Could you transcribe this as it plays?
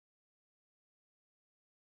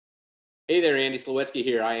Hey there, Andy Slawetsky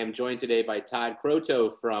here. I am joined today by Todd Croteau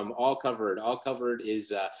from All Covered. All Covered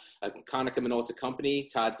is a Konica Minolta company.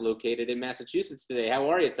 Todd's located in Massachusetts today. How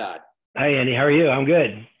are you, Todd? Hi, Andy. How are you? I'm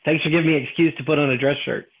good. Thanks for giving me an excuse to put on a dress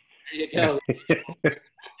shirt. There you go. You're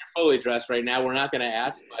fully dressed right now. We're not going to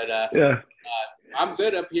ask, but Yeah. I'm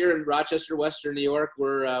good up here in Rochester, Western New York.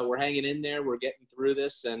 We're hanging in there. We're getting through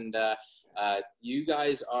this, and you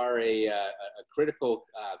guys are a critical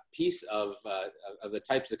piece of the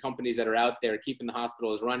types of companies that are out there keeping the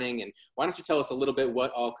hospitals running. And why don't you tell us a little bit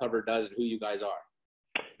what All Covered does and who you guys are?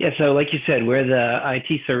 Yeah. So like you said, we're the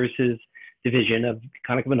IT services division of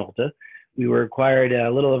Konica Minolta. We were acquired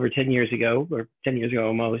a little over 10 years ago, or 10 years ago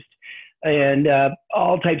almost. And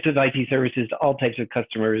all types of IT services, all types of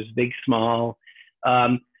customers, big, small.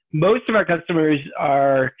 Most of our customers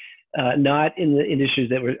are not in the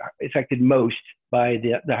industries that were affected most by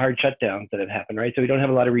the hard shutdowns that have happened, right? So we don't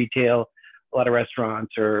have a lot of retail, a lot of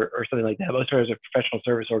restaurants or something like that. Most of ours are professional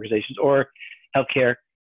service organizations or healthcare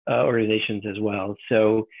organizations as well.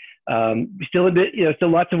 So still a bit,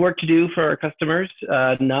 still lots of work to do for our customers,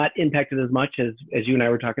 not impacted as much as you and I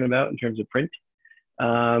were talking about in terms of print.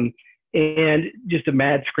 And just a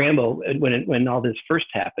mad scramble when all this first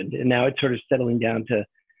happened, and now it's sort of settling down to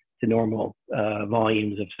normal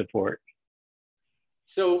volumes of support.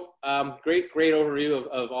 So great overview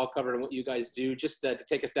of All Covered and what you guys do. Just to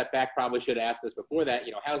take a step back, probably should have asked this before that.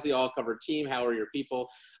 How's the All Covered team? How are your people?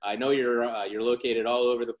 I know you're located all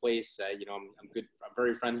over the place. I'm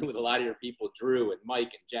very friendly with a lot of your people, Drew and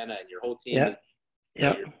Mike and Jenna, and your whole team.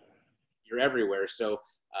 Yeah. You're everywhere. So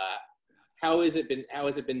how has it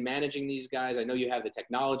been managing these guys? I know you have the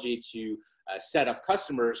technology to set up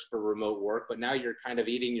customers for remote work, but now you're kind of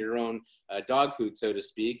eating your own dog food, so to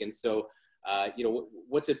speak. And so,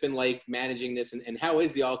 what's it been like managing this, and how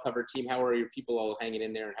is the All Covered team? How are your people all hanging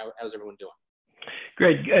in there, and how's everyone doing?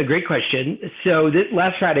 Great question. So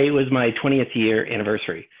last Friday was my 20th year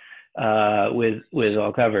anniversary with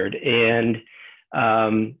All Covered, and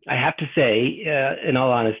I have to say, in all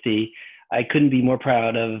honesty, I couldn't be more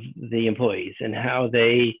proud of the employees and how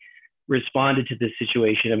they responded to this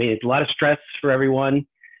situation. I mean, it's a lot of stress for everyone,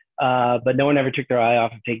 but no one ever took their eye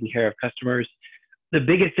off of taking care of customers. The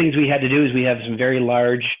biggest things we had to do is we have some very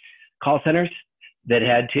large call centers that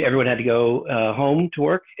everyone had to go home to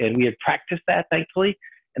work, and we had practiced that, thankfully,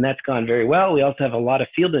 and that's gone very well. We also have a lot of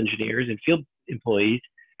field engineers and field employees,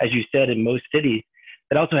 as you said, in most cities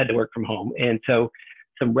that also had to work from home. And so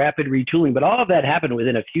some rapid retooling, but all of that happened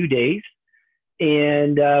within a few days.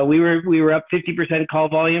 And we were up 50% call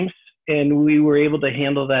volumes, and we were able to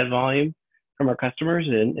handle that volume from our customers.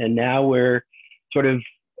 And now we're sort of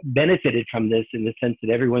benefited from this in the sense that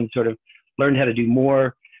everyone sort of learned how to do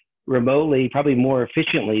more remotely, probably more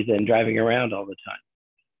efficiently than driving around all the time.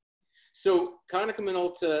 So Konica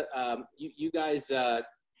Minolta, you guys in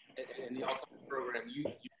the All Covered program,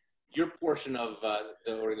 your portion of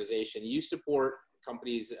the organization, you support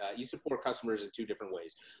companies, you support customers in two different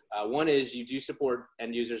ways. One is you do support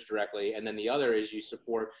end users directly, and then the other is you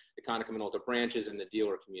support the Konica Minolta branches and the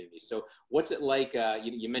dealer community. So what's it like?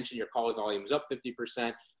 You mentioned your call volumes up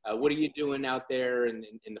 50%. What are you doing out there in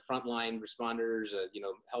the frontline responders,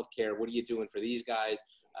 healthcare? What are you doing for these guys?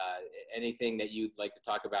 Anything that you'd like to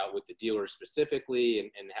talk about with the dealers specifically,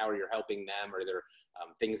 and how are you helping them? Are there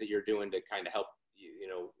things that you're doing to kind of help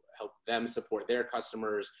them support their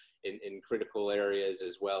customers in critical areas,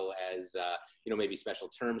 as well as, maybe special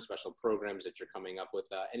terms, special programs that you're coming up with?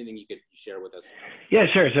 Anything you could share with us? Yeah,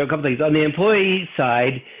 sure. So a couple things. On the employee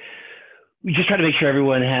side, we just try to make sure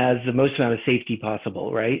everyone has the most amount of safety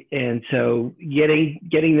possible, right? And so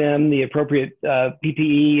getting them the appropriate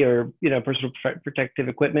PPE or, personal protective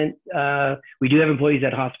equipment. We do have employees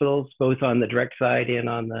at hospitals, both on the direct side and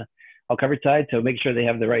on the All Covered side. So make sure they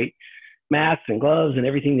have the right masks and gloves and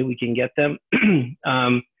everything that we can get them.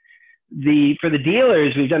 For the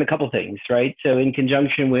dealers, we've done a couple things, right? So in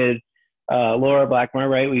conjunction with Laura Blackmore,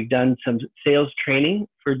 right, we've done some sales training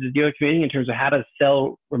for the dealer community in terms of how to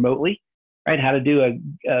sell remotely, right? How to do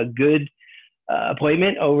a good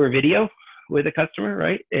appointment over video with a customer,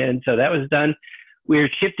 right? And so that was done. We're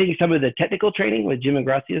shifting some of the technical training with Jim and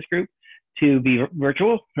Gracia's group to be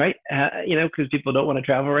virtual, right? Because people don't want to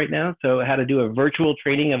travel right now. So how to do a virtual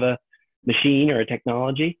training of a machine or a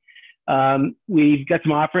technology. We've got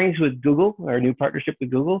some offerings with Google, our new partnership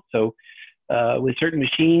with Google. So with certain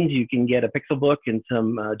machines, you can get a Pixelbook and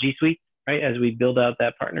some G Suite, right, as we build out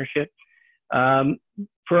that partnership.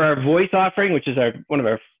 For our voice offering, which is one of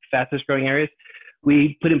our fastest growing areas,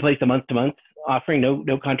 we put in place a month-to-month offering,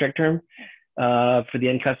 no contract term for the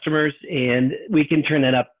end customers. And we can turn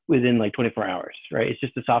that up within like 24 hours, right? It's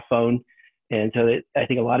just a soft phone. And so I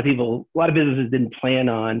think a lot of businesses didn't plan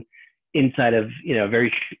on inside of,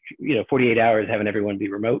 48 hours having everyone be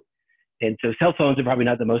remote. And so cell phones are probably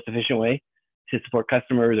not the most efficient way to support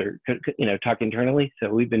customers or, talk internally. So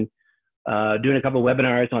we've been doing a couple of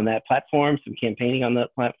webinars on that platform, some campaigning on that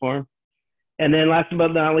platform. And then last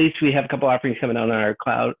but not least, we have a couple offerings coming on our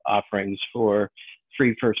cloud offerings for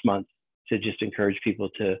free first month to just encourage people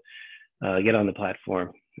to get on the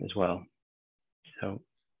platform as well. So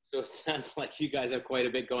it sounds like you guys have quite a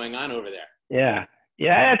bit going on over there. Yeah.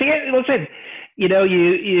 I think, listen,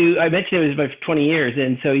 I mentioned it was about 20 years.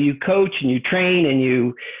 And so you coach and you train and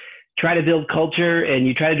you try to build culture and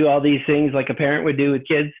you try to do all these things like a parent would do with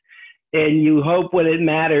kids. And you hope when it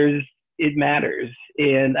matters, it matters.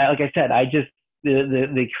 And like I said,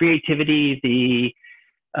 the creativity, the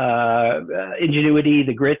ingenuity,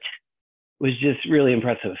 the grit was just really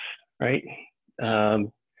impressive, right?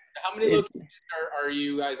 How many locations are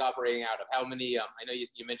you guys operating out of? How many? I know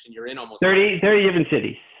you mentioned you're in almost 30 different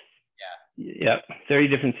cities. Yeah. Yep. 30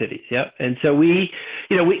 different cities. Yep. And so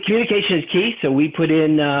communication is key. So we put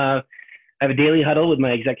in, I have a daily huddle with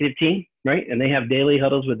my executive team, right? And they have daily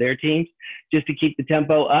huddles with their teams just to keep the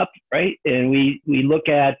tempo up, right? And we look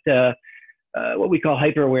at what we call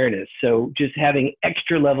hyper awareness. So just having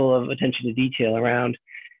extra level of attention to detail around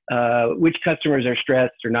which customers are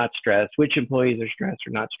stressed or not stressed, which employees are stressed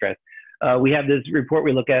or not stressed. We have this report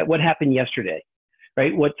we look at what happened yesterday,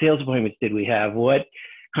 right? What sales appointments did we have? What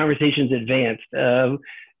conversations advanced?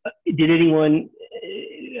 Did anyone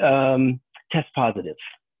test positive,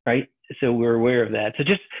 right? So we're aware of that. So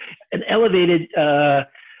just an elevated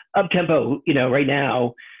up-tempo, right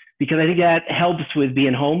now, because I think that helps with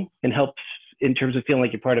being home and helps in terms of feeling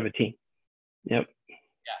like you're part of a team. Yep.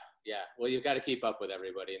 Yeah. Well, you've got to keep up with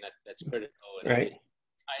everybody, and that's critical. And right.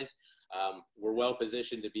 Guys, we're well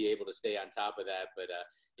positioned to be able to stay on top of that. But,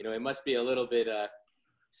 it must be a little bit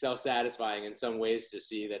self-satisfying in some ways to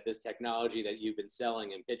see that this technology that you've been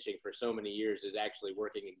selling and pitching for so many years is actually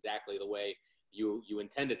working exactly the way you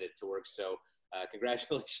intended it to work. So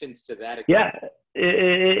congratulations to that. Yeah,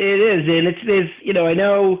 it is. And it's I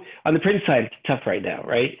know on the print side, it's tough right now,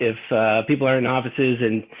 right? If people are in offices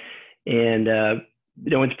and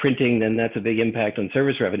no one's printing, then that's a big impact on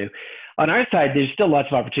service revenue. On our side, there's still lots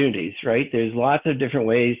of opportunities, right? There's lots of different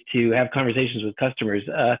ways to have conversations with customers.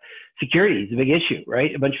 Security is a big issue,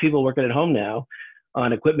 right? A bunch of people working at home now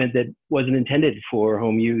on equipment that wasn't intended for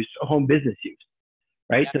home use, home business use,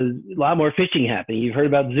 right? Yeah. So there's a lot more phishing happening. You've heard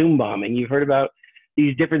about Zoom bombing. You've heard about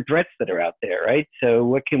these different threats that are out there, right? So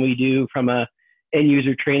what can we do from a end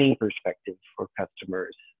user training perspective for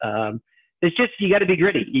customers? It's just, you got to be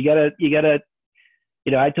gritty. You gotta,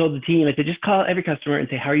 I told the team, I said, just call every customer and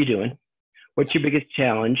say, how are you doing? What's your biggest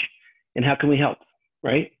challenge? And how can we help?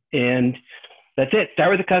 Right. And that's it.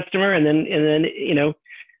 Start with the customer and then,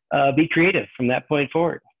 be creative from that point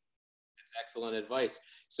forward. That's excellent advice.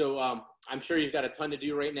 So I'm sure you've got a ton to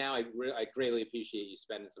do right now. I greatly appreciate you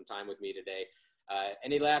spending some time with me today.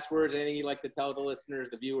 Any last words, anything you'd like to tell the listeners,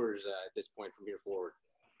 the viewers at this point from here forward?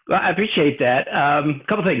 Well, I appreciate that. A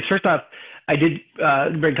couple things. First off, I did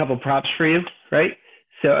bring a couple props for you, right?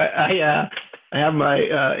 So I have my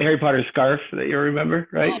Harry Potter scarf that you remember,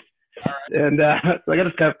 right? Oh, all right. And so I got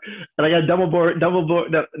a scarf, and I got a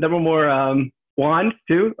double more wand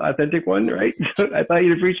too, authentic one, right? So I thought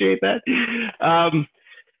you'd appreciate that.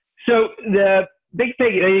 So the big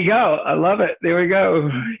thing, there you go. I love it. There we go,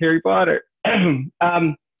 Harry Potter.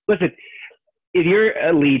 Listen, if you're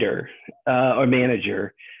a leader or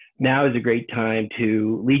manager, now is a great time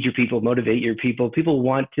to lead your people, motivate your people. People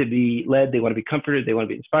want to be led. They want to be comforted. They want to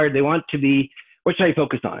be inspired. They want to be, what should I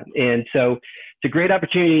focus on? And so it's a great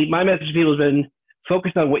opportunity. My message to people has been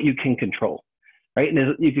focus on what you can control, right?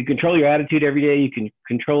 And you can control your attitude every day. You can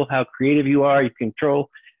control how creative you are. You can control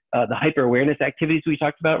the hyper awareness activities we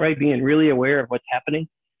talked about, right? Being really aware of what's happening.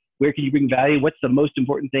 Where can you bring value? What's the most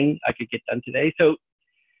important thing I could get done today? So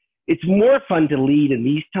it's more fun to lead in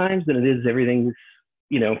these times than it is everything's,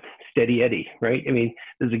 steady Eddie, right? I mean,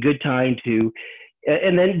 there's a good time to,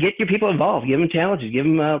 and then get your people involved, give them challenges, give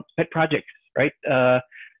them pet projects, right?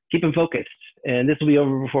 Keep them focused, and this will be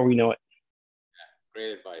over before we know it.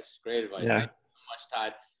 Great advice. Great advice. Yeah. Thank you so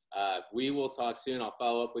much, Todd. We will talk soon. I'll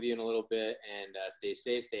follow up with you in a little bit, and stay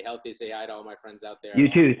safe, stay healthy, say hi to all my friends out there. You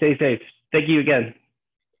too. Stay safe. Thank you again.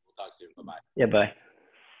 We'll talk soon. Bye-bye. Yeah, bye.